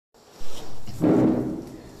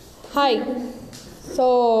Hi. So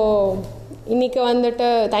இன்றைக்கி வந்துட்டு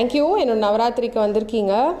thank you என்னோட நவராத்திரிக்கு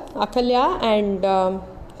வந்திருக்கீங்க அகல்யா அண்ட்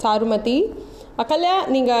சாருமதி. அகல்யா,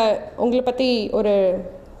 நீங்கள் உங்களை பற்றி ஒரு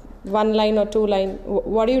 1 line or 2 line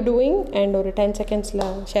what are you doing and ஒரு 10 secondsல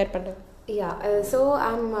ஷேர் பண்ணுறேன். Yeah, so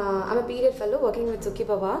I'm a period fellow working with Sukhi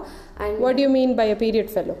Pava. And what do you mean by a period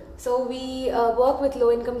fellow? So we work with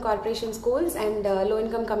low-income corporation schools and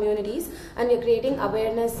low-income communities, and we're creating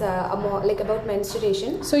awareness like about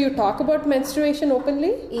menstruation. So you talk about menstruation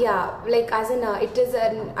openly? Yeah, like as in it is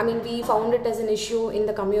we found it as an issue in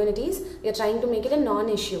the communities. We're trying to make it a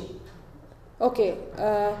non-issue. Okay,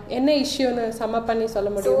 என்ன இஷ்யூன்னு சம்ம பண்ணி சொல்ல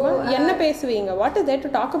முடியுமா? என்ன பேசுவீங்க? What is there to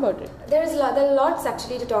talk about it? There are lots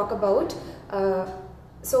actually to talk about.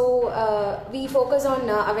 So we focus on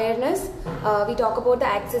awareness. We talk about the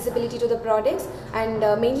accessibility to the products, and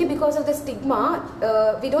mainly because of the stigma,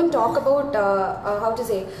 we don't talk about how to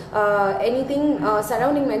say anything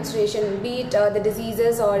surrounding menstruation, be it the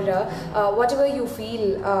diseases or whatever you feel,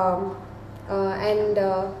 and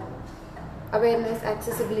awareness,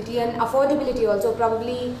 accessibility and affordability also,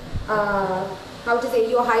 probably how to say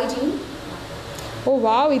your hygiene. Oh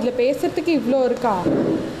wow, இதில் பேசுறதுக்கு இவ்வளோ இருக்கா?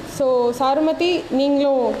 So Sarumati,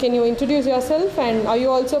 நீங்களும் can you introduce yourself and are you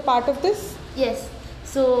also part of this? Yes,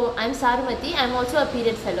 so I'm Sarumati. I'm also a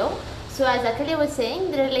period fellow. So as Akalya was saying,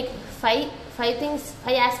 there are like five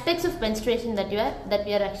aspects of menstruation that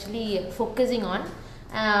we are actually focusing on,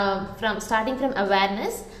 starting from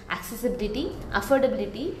awareness, accessibility,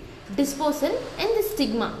 affordability, disposal and the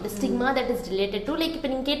stigma that is related to, like இப்போ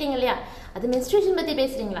நீங்கள் கேட்டிங்க இல்லையா, அது menstruation பற்றி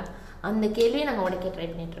பேசுகிறீங்களா, அந்த கேள்வியை நாங்கள் உடைக்க ட்ரை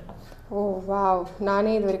பண்ணிட்டுருக்கோம். ஓ வாவ்,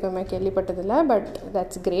 நானே இது வரைக்கும் கேள்விப்பட்டதில்லை, பட்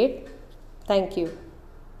தட்ஸ் கிரேட். தேங்க்யூ.